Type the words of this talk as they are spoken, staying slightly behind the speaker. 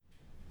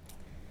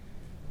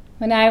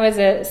When I was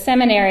a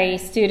seminary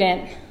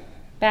student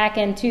back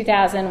in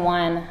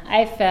 2001,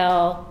 I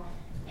fell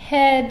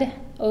head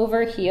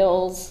over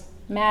heels,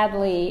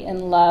 madly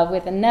in love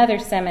with another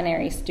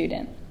seminary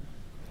student.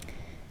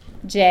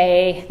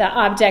 Jay, the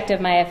object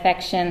of my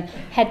affection,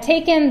 had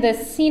taken the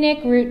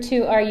scenic route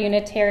to our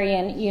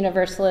Unitarian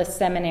Universalist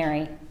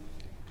seminary.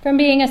 From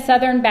being a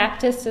Southern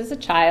Baptist as a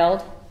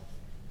child,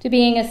 to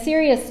being a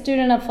serious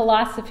student of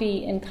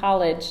philosophy in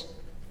college,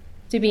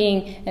 to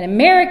being an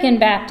American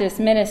Baptist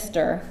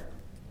minister,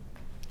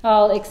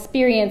 all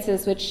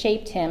experiences which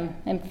shaped him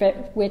and for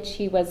which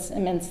he was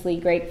immensely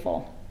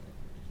grateful.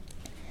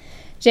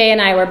 Jay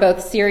and I were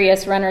both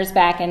serious runners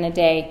back in the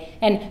day,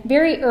 and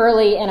very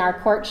early in our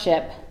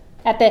courtship,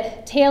 at the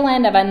tail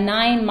end of a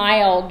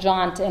 9-mile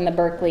jaunt in the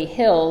Berkeley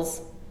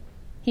Hills,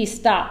 he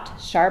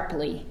stopped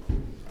sharply.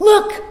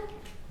 "Look!"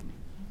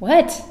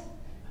 "What?"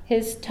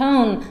 His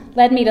tone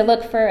led me to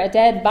look for a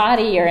dead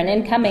body or an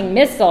incoming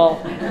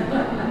missile.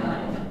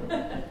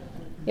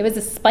 It was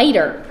a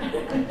spider.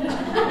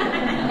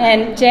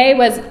 And Jay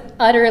was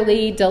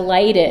utterly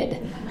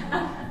delighted.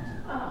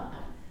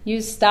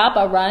 "You stop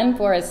a run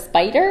for a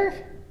spider?"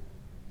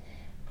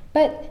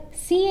 But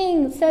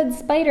seeing said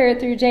spider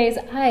through Jay's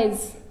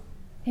eyes,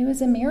 it was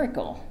a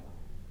miracle.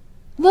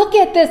 "Look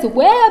at this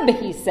web,"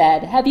 he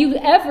said. "Have you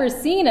ever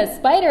seen a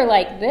spider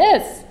like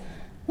this?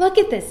 Look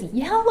at this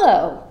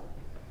yellow."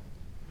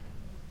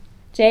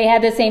 Jay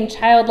had the same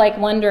childlike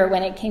wonder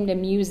when it came to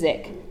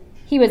music.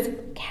 He was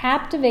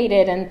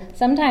captivated and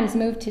sometimes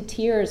moved to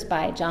tears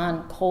by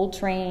John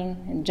Coltrane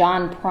and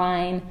John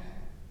Prine,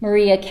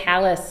 Maria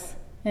Callas,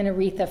 and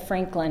Aretha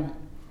Franklin.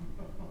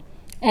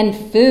 And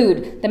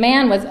food. The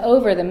man was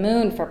over the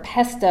moon for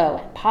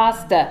pesto and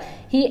pasta.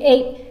 He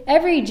ate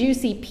every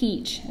juicy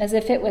peach as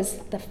if it was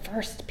the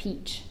first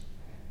peach.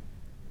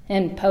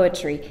 And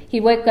poetry. He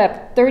woke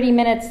up 30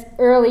 minutes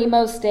early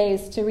most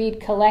days to read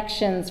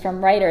collections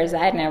from writers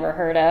I'd never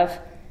heard of,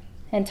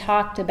 and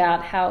talked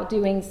about how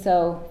doing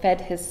so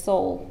fed his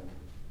soul.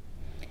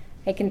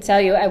 I can tell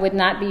you I would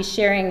not be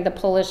sharing the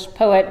Polish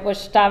poet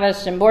Wisława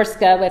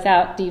Szymborska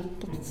without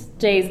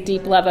Jay's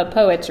deep love of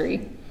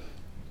poetry.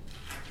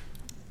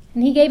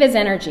 And he gave his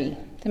energy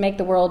to make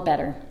the world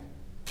better.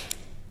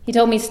 He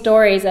told me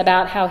stories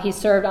about how he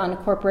served on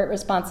corporate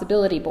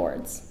responsibility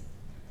boards,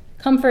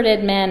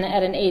 comforted men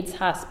at an AIDS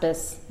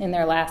hospice in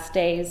their last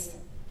days,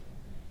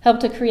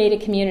 helped to create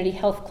a community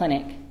health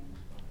clinic,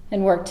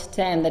 and worked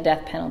to end the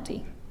death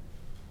penalty.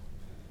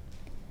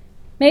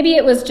 Maybe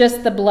it was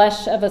just the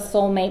blush of a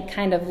soulmate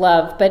kind of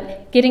love,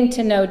 but getting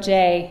to know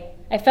Jay,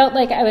 I felt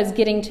like I was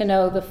getting to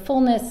know the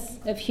fullness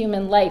of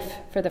human life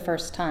for the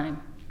first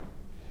time.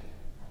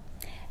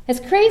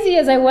 As crazy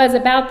as I was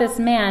about this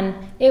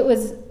man, it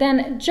was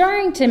then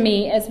jarring to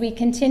me as we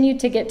continued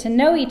to get to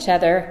know each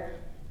other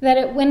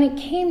that when it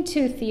came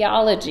to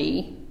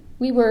theology,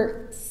 we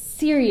were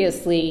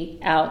seriously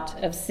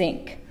out of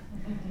sync.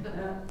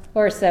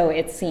 Or so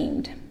it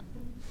seemed.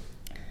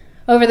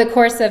 Over the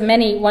course of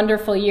many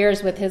wonderful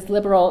years with his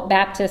liberal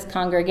Baptist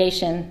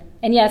congregation,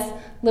 and yes,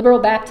 liberal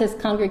Baptist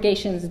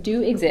congregations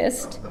do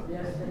exist,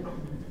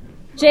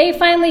 Jay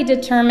finally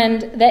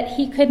determined that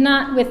he could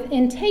not, with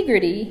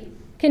integrity,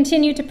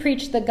 continue to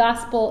preach the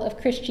gospel of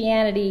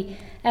Christianity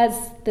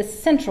as the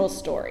central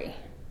story.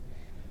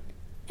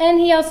 And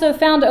he also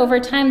found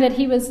over time that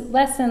he was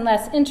less and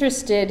less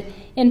interested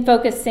in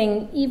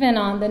focusing even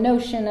on the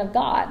notion of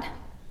God.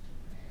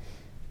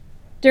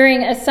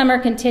 During a summer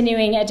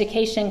continuing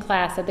education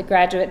class at the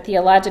Graduate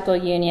Theological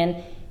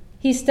Union,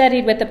 he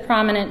studied with the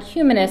prominent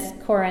humanist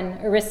Corin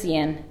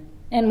Arisian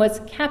and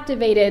was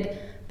captivated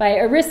by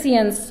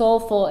Arisian's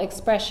soulful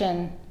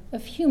expression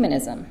of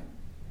humanism.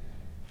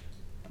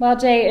 While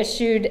Jay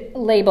eschewed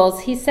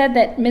labels, he said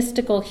that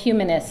mystical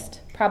humanist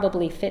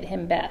probably fit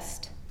him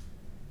best.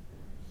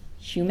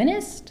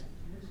 Humanist?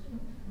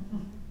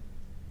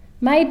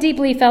 My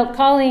deeply felt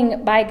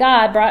calling by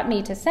God brought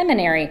me to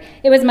seminary.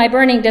 It was my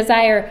burning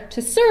desire to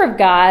serve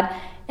God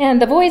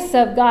and the voice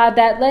of God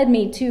that led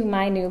me to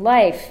my new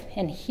life.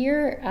 And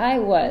here I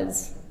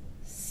was,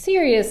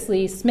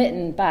 seriously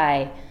smitten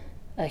by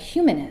a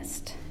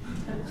humanist.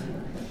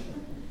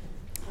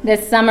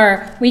 This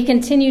summer, we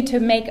continue to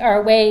make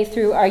our way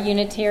through our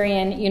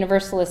Unitarian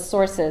Universalist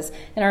sources,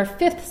 and our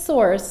fifth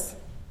source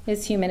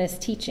is humanist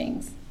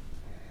teachings.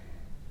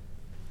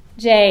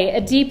 Jay, a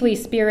deeply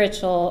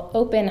spiritual,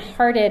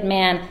 open-hearted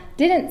man,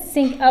 didn't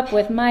sync up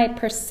with my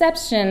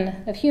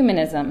perception of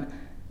humanism,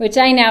 which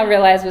I now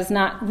realize was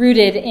not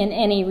rooted in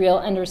any real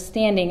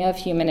understanding of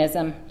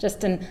humanism,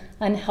 just an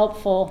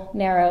unhelpful,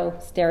 narrow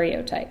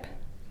stereotype.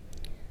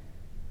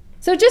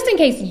 So just in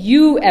case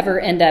you ever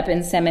end up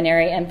in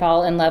seminary and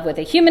fall in love with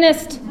a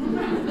humanist,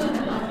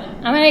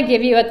 I'm going to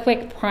give you a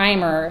quick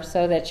primer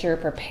so that you're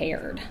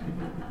prepared.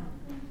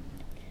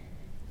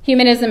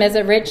 Humanism is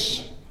a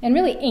rich and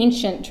really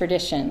ancient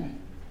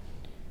tradition.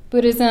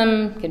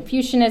 Buddhism,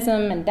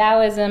 Confucianism, and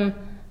Taoism,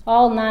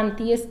 all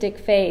non-theistic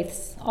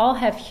faiths, all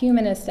have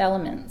humanist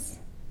elements.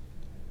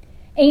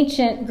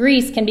 Ancient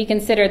Greece can be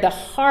considered the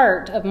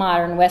heart of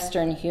modern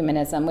Western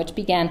humanism, which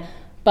began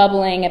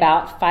bubbling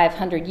about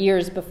 500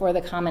 years before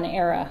the Common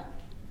Era.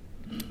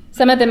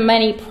 Some of the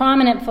many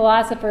prominent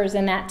philosophers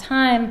in that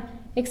time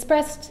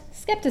expressed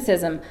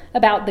skepticism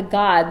about the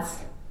gods.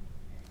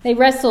 They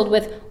wrestled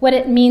with what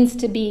it means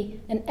to be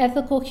an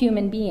ethical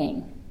human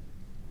being.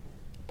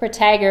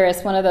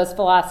 Protagoras, one of those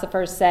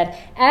philosophers, said,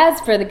 "As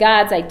for the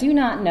gods, I do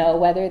not know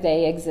whether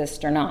they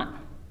exist or not.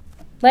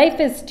 Life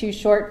is too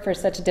short for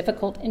such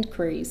difficult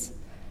inquiries.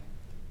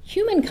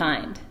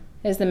 Humankind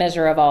is the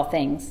measure of all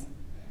things,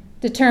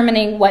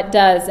 determining what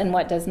does and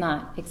what does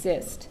not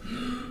exist."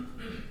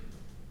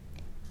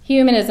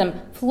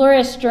 Humanism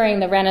flourished during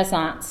the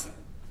Renaissance,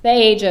 the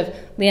age of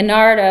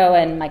Leonardo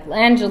and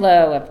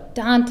Michelangelo, of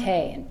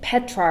Dante and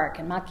Petrarch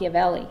and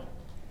Machiavelli.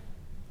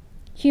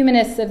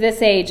 Humanists of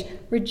this age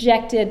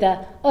rejected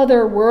the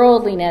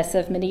otherworldliness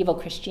of medieval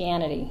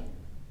Christianity.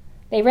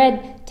 They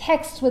read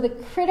texts with a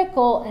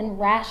critical and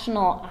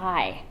rational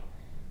eye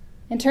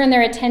and turned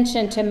their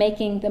attention to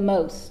making the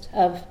most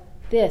of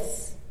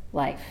this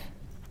life.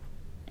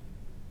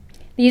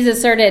 These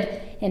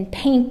asserted in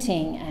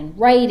painting and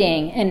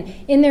writing and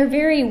in their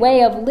very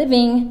way of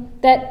living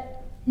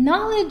that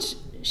knowledge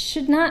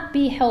should not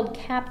be held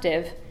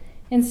captive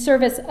in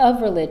service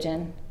of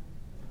religion,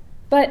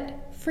 but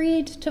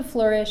freed to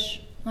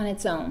flourish on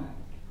its own.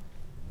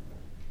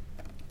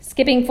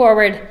 Skipping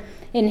forward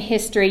in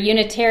history,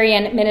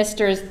 Unitarian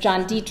ministers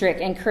John Dietrich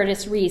and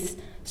Curtis Reese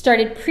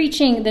started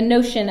preaching the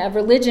notion of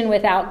religion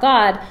without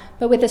God,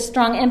 but with a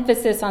strong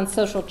emphasis on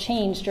social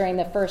change during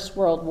the First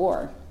World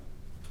War.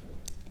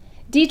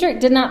 Dietrich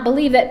did not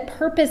believe that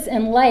purpose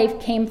in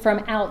life came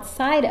from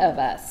outside of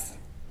us.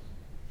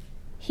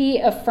 He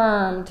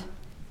affirmed,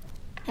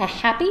 "A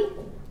happy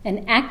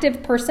and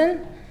active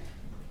person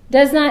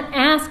does not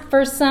ask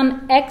for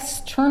some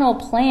external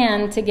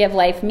plan to give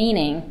life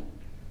meaning.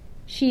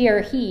 She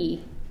or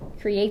he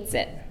creates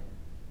it."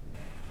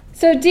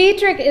 So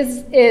Dietrich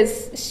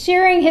is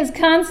sharing his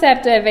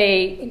concept of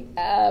a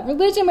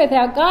religion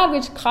without God,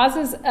 which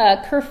causes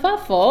a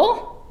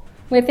kerfuffle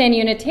within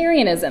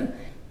Unitarianism.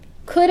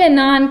 Could a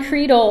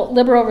non-creedal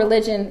liberal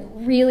religion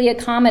really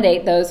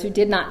accommodate those who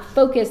did not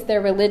focus their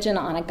religion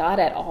on a God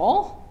at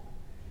all?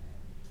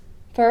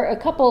 For a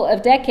couple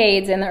of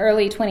decades in the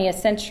early 20th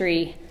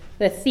century,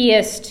 the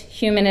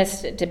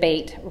theist-humanist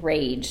debate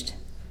raged.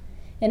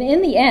 And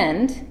in the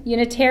end,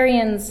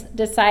 Unitarians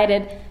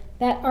decided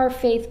that our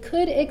faith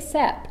could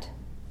accept,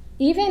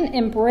 even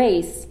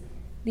embrace,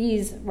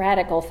 these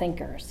radical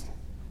thinkers.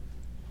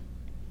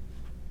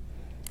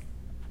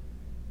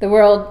 The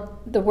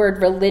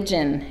word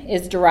religion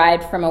is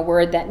derived from a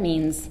word that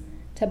means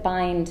to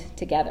bind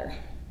together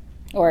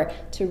or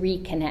to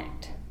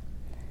reconnect.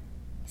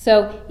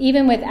 So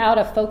even without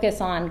a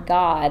focus on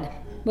God,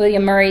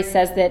 William Murray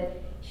says that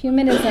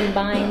humanism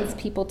binds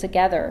people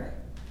together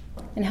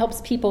and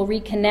helps people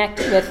reconnect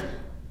with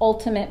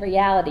ultimate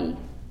reality,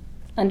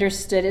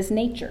 understood as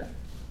nature,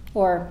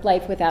 or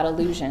life without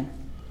illusion.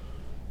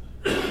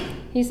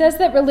 He says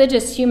that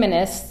religious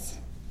humanists,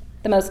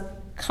 the most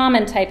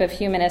common type of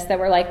humanist that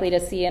we're likely to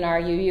see in our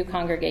UU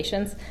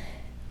congregations,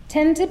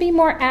 tend to be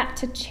more apt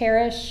to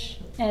cherish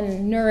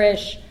and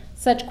nourish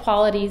such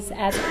qualities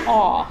as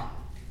awe,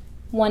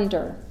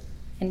 wonder,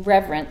 and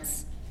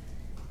reverence,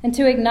 and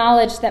to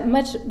acknowledge that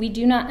much we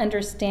do not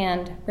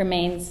understand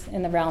remains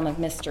in the realm of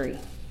mystery.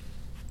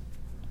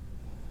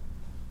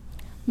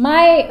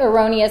 My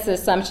erroneous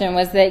assumption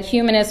was that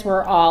humanists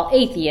were all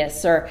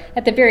atheists, or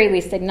at the very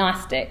least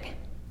agnostic.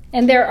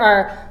 And there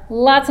are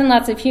lots and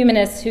lots of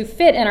humanists who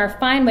fit and are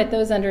fine with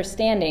those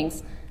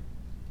understandings.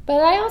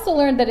 But I also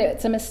learned that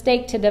it's a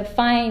mistake to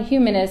define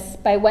humanists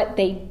by what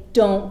they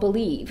don't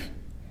believe.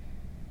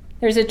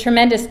 There's a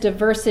tremendous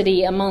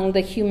diversity among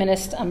the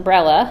humanist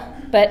umbrella,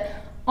 but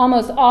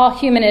almost all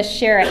humanists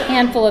share a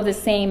handful of the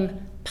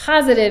same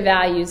positive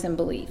values and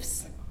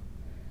beliefs.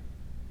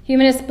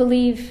 Humanists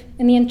believe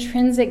in the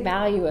intrinsic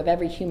value of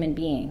every human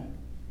being,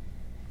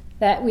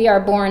 that we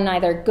are born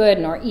neither good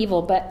nor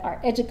evil, but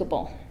are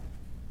educable.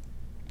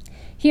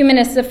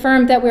 Humanists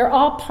affirm that we're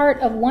all part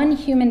of one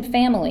human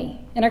family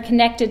and are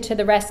connected to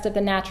the rest of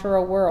the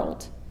natural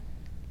world,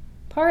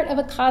 part of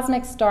a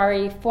cosmic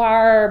story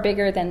far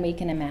bigger than we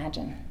can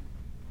imagine.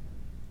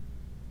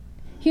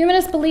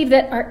 Humanists believe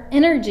that our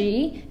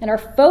energy and our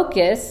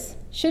focus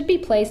should be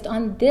placed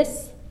on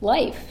this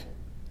life.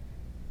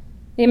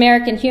 The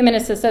American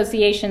Humanist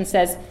Association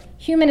says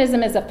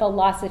humanism is a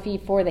philosophy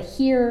for the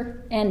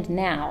here and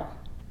now.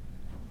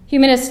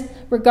 Humanists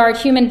regard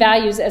human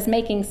values as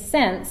making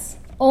sense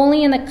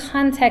only in the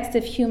context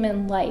of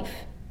human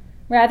life,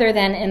 rather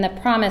than in the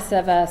promise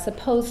of a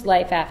supposed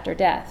life after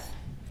death.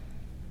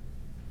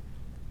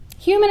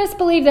 Humanists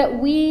believe that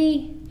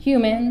we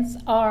humans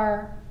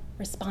are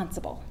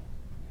responsible.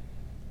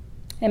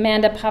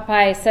 Amanda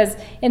Popeye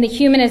says, in the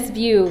humanist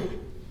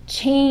view,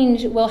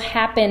 change will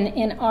happen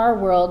in our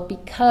world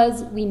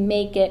because we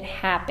make it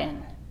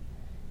happen.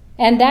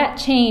 And that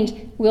change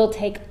will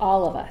take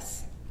all of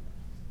us.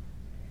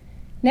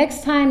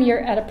 Next time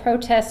you're at a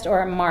protest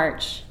or a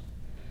march,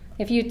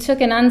 if you took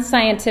an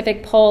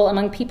unscientific poll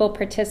among people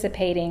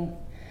participating,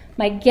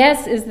 my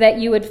guess is that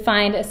you would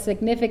find a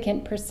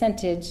significant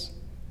percentage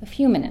of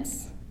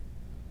humanists.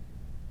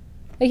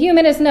 A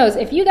humanist knows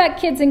if you got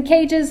kids in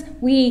cages,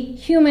 we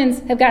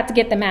humans have got to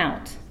get them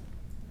out.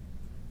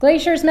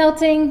 Glaciers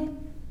melting,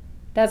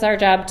 that's our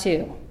job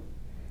too.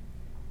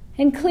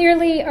 And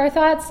clearly, our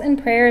thoughts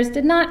and prayers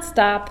did not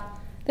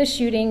stop the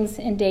shootings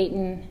in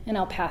Dayton and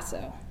El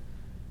Paso.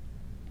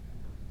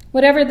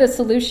 Whatever the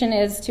solution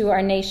is to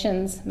our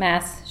nation's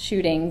mass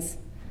shootings,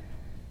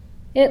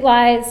 it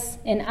lies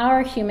in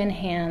our human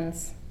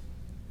hands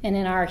and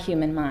in our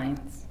human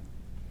minds.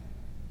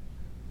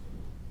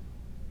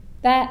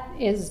 That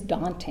is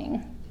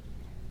daunting.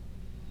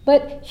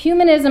 But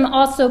humanism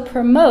also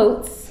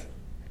promotes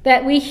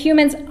that we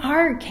humans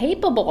are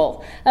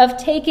capable of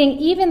taking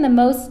even the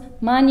most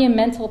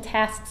monumental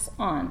tasks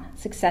on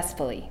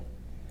successfully.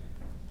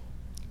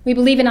 We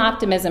believe in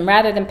optimism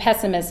rather than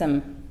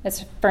pessimism,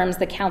 as affirms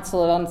the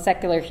Council on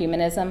Secular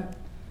Humanism.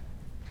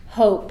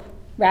 Hope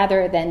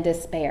rather than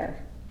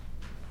despair.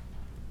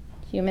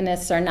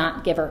 Humanists are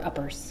not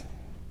giver-uppers.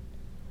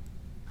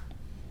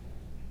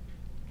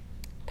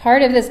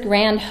 Part of this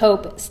grand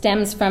hope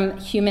stems from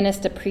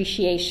humanist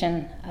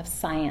appreciation of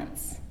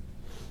science.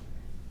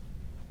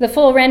 The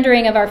full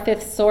rendering of our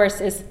fifth source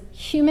is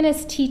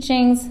humanist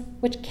teachings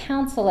which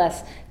counsel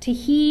us to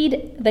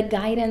heed the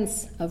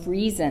guidance of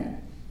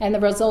reason and the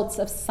results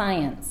of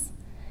science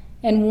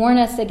and warn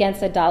us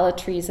against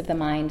idolatries of the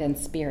mind and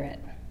spirit.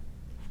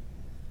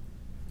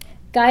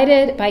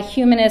 Guided by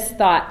humanist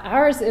thought,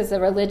 ours is a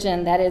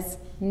religion that is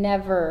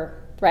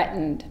never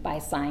threatened by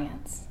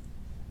science.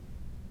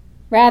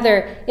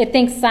 Rather, it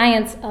thinks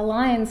science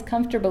aligns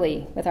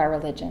comfortably with our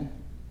religion.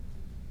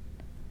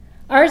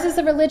 Ours is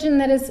a religion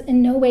that is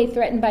in no way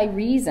threatened by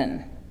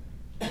reason.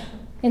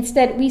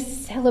 Instead, we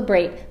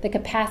celebrate the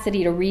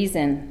capacity to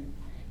reason,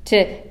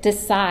 to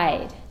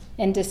decide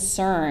and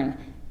discern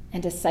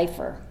and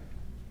decipher.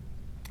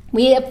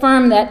 We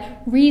affirm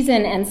that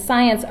reason and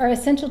science are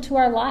essential to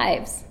our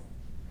lives.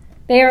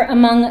 They are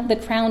among the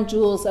crown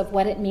jewels of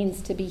what it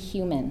means to be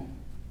human.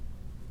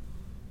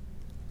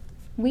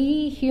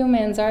 We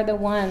humans are the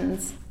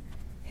ones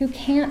who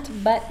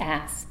can't but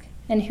ask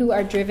and who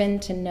are driven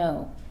to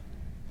know.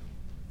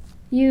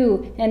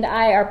 You and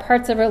I are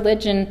parts of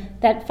religion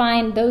that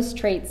find those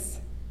traits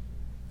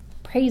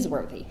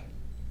praiseworthy.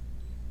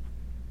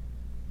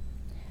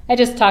 I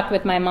just talked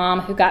with my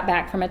mom, who got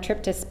back from a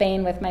trip to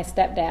Spain with my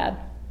stepdad.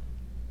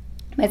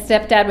 My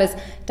stepdad was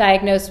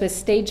diagnosed with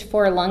stage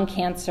 4 lung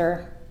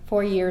cancer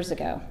 4 years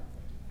ago.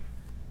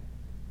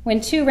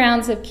 When 2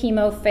 rounds of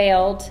chemo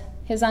failed,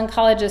 his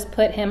oncologist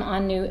put him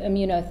on new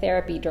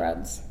immunotherapy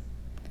drugs.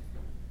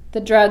 The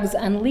drugs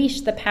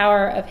unleashed the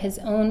power of his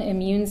own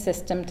immune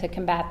system to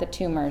combat the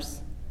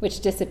tumors,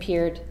 which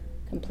disappeared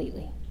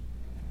completely.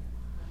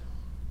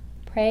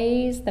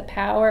 Praise the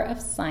power of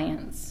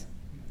science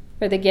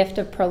for the gift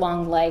of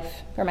prolonged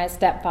life for my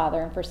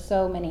stepfather and for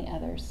so many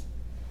others.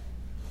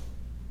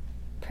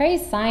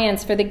 Praise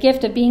science for the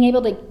gift of being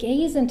able to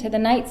gaze into the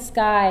night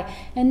sky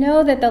and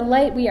know that the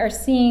light we are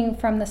seeing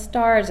from the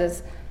stars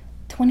is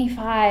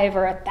 25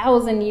 or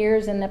 1,000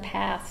 years in the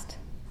past.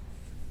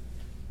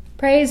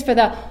 Praise for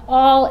the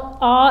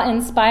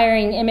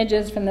awe-inspiring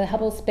images from the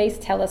Hubble Space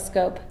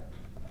Telescope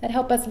that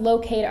help us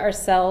locate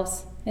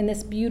ourselves in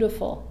this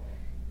beautiful,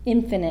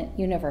 infinite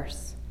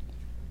universe.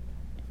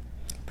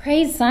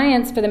 Praise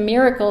science for the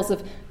miracles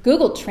of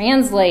Google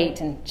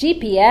Translate and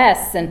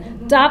GPS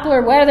and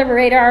Doppler weather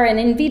radar and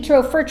in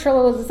vitro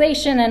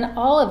fertilization and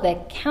all of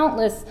the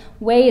countless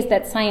ways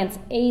that science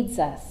aids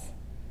us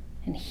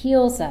and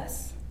heals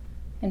us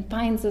and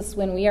finds us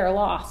when we are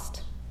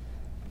lost.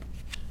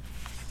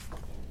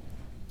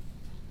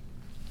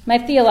 My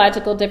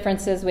theological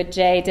differences with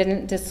Jay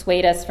didn't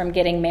dissuade us from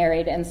getting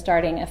married and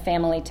starting a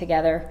family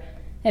together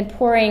and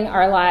pouring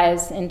our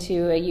lives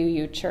into a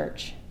UU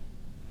church.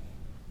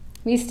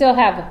 We still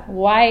have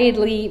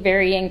widely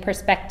varying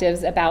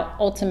perspectives about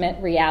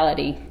ultimate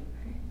reality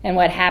and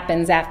what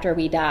happens after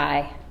we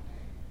die.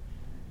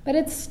 But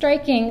it's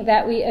striking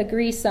that we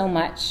agree so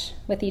much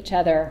with each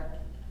other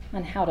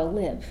on how to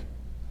live.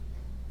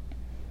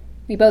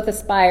 We both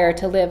aspire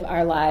to live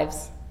our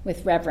lives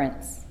with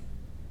reverence,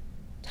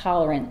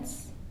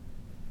 tolerance,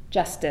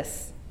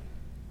 justice,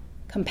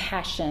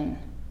 compassion,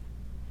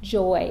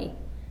 joy,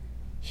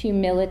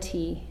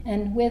 humility,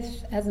 and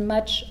with as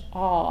much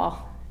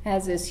awe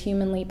as is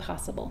humanly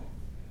possible.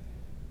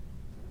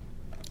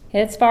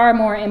 It's far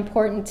more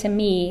important to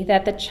me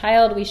that the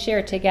child we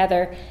share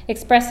together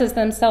expresses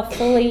themselves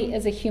fully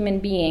as a human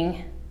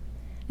being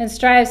and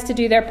strives to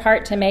do their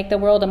part to make the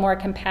world a more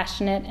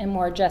compassionate and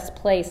more just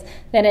place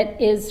than it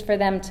is for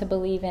them to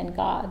believe in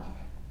God.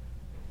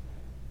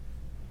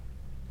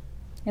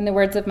 In the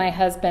words of my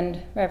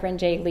husband, Reverend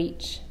Jay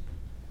Leach,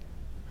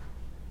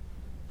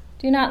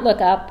 do not look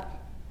up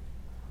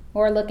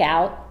or look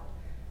out.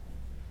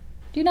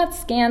 Do not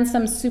scan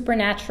some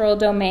supernatural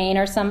domain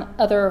or some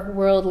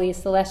otherworldly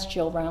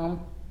celestial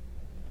realm.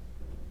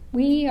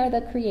 We are the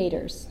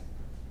creators.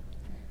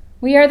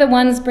 We are the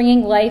ones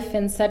bringing life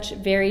in such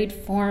varied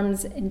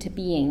forms into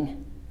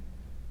being.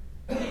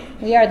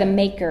 We are the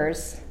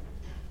makers.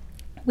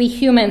 We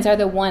humans are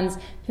the ones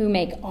who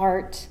make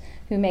art,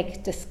 who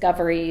make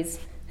discoveries,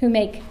 who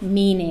make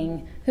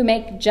meaning, who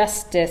make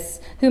justice,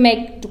 who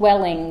make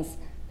dwellings,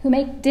 who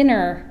make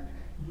dinner,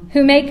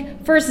 who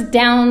make first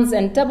downs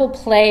and double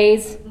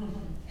plays,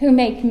 who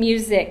make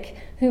music,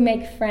 who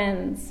make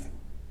friends,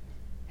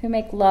 who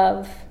make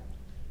love.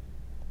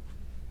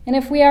 And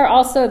if we are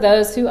also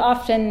those who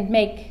often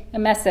make a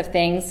mess of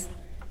things,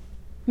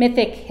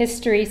 mythic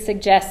history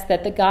suggests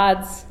that the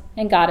gods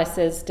and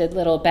goddesses did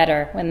little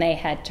better when they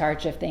had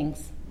charge of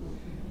things.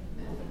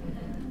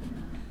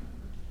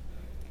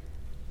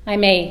 I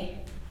may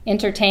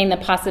entertain the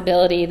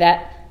possibility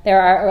that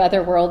there are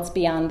other worlds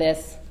beyond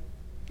this,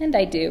 and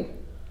I do.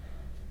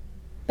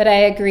 But I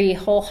agree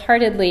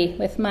wholeheartedly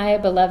with my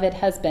beloved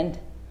husband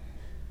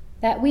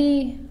that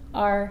we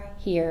are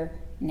here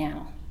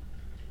now,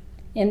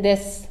 in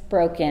this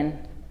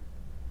broken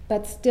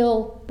but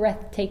still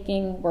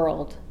breathtaking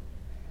world.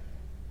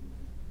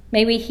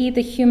 May we heed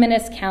the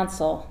humanist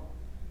counsel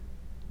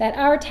that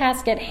our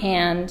task at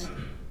hand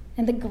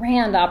and the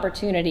grand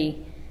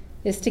opportunity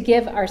is to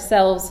give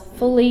ourselves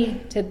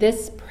fully to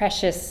this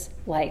precious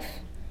life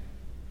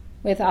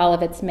with all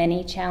of its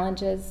many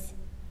challenges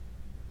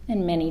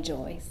and many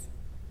joys.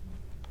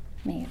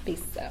 May it be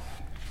so.